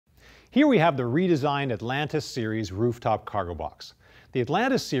Here we have the redesigned Atlantis Series rooftop cargo box. The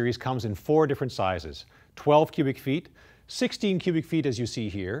Atlantis Series comes in 4 different sizes: 12 cubic feet, 16 cubic feet as you see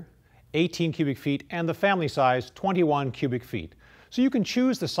here, 18 cubic feet, and the family size 21 cubic feet. So you can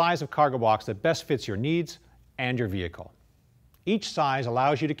choose the size of cargo box that best fits your needs and your vehicle. Each size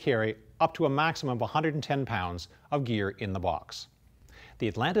allows you to carry up to a maximum of 110 pounds of gear in the box. The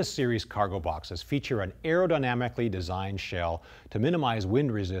Atlantis Series cargo boxes feature an aerodynamically designed shell to minimize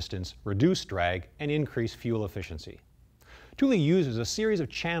wind resistance, reduce drag, and increase fuel efficiency. Thule uses a series of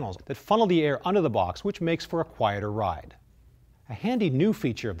channels that funnel the air under the box, which makes for a quieter ride. A handy new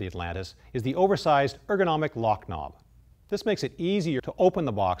feature of the Atlantis is the oversized ergonomic lock knob. This makes it easier to open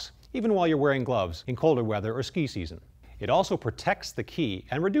the box even while you're wearing gloves in colder weather or ski season. It also protects the key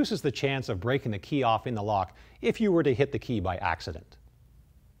and reduces the chance of breaking the key off in the lock if you were to hit the key by accident.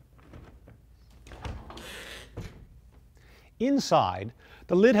 Inside,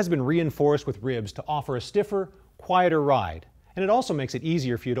 the lid has been reinforced with ribs to offer a stiffer, quieter ride, and it also makes it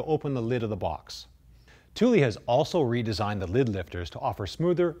easier for you to open the lid of the box. Thule has also redesigned the lid lifters to offer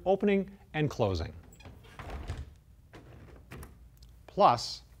smoother opening and closing.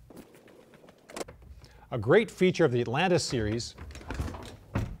 Plus, a great feature of the Atlantis Series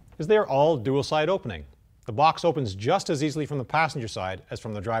is they are all dual-side opening. The box opens just as easily from the passenger side as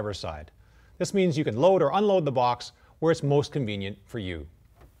from the driver's side. This means you can load or unload the box where it's most convenient for you.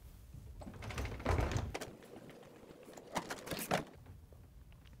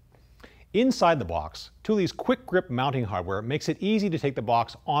 Inside the box, Thule's quick grip mounting hardware makes it easy to take the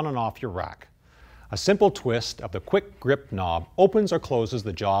box on and off your rack. A simple twist of the quick grip knob opens or closes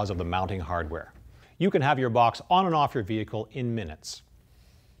the jaws of the mounting hardware. You can have your box on and off your vehicle in minutes.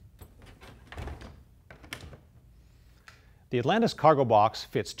 The Atlantis cargo box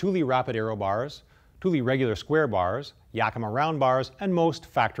fits Thule Rapid Aero bars, Thule regular square bars, Yakima round bars, and most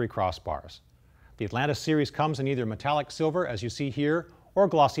factory crossbars. The Atlantis Series comes in either metallic silver, as you see here, or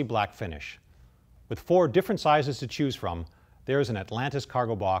glossy black finish. With 4 different sizes to choose from, there's an Atlantis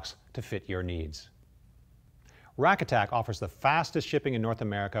cargo box to fit your needs. Rack Attack offers the fastest shipping in North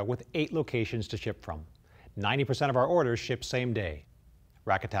America with 8 locations to ship from. 90% of our orders ship same day.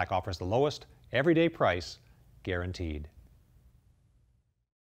 Rack Attack offers the lowest, everyday price, guaranteed.